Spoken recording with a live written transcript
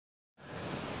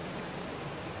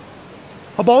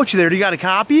about you there? Do you got a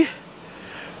copy?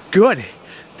 Good.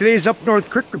 Today's Up North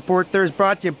Creek Report there is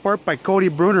brought to you in part by Cody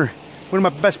Bruner, one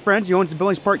of my best friends. He owns the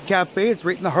Billings Park Cafe. It's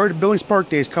right in the heart of Billings Park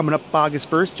Days coming up August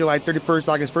 1st, July 31st,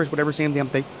 August 1st, whatever, same damn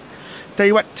thing. Tell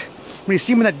you what, when you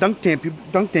see him in that dunk tank,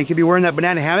 you'll be wearing that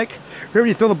banana hammock. Whenever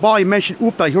you throw the ball, you mention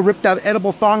oofta, he'll rip that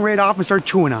edible thong right off and start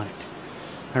chewing on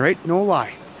it. Alright, no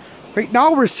lie. Right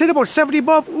now we're sitting about 70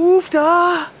 above.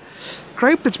 Oofta!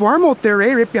 Cripe, it's warm out there,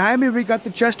 eh? Right behind me we got the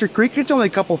Chester Creek. It's only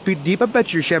a couple feet deep. I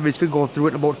bet your Chevys could go through it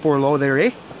in about 4 low there, eh?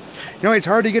 You know, it's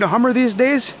hard to get a Hummer these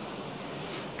days,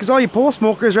 because all you pole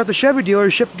smokers are at the Chevy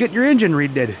dealership getting your engine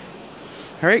redid.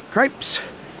 Alright, Cripes.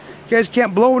 You guys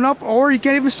can't blow enough, or you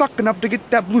can't even suck enough to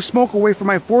get that blue smoke away from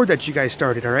my Ford that you guys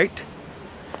started, alright?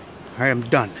 Alright, I'm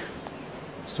done.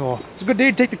 So, it's a good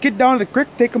day to take the kid down to the creek,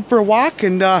 take him for a walk,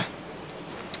 and have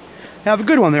a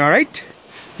good one there, alright?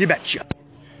 You betcha.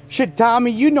 Shit,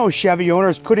 Tommy, you know Chevy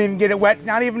owners couldn't even get it wet,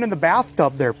 not even in the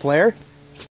bathtub there, player.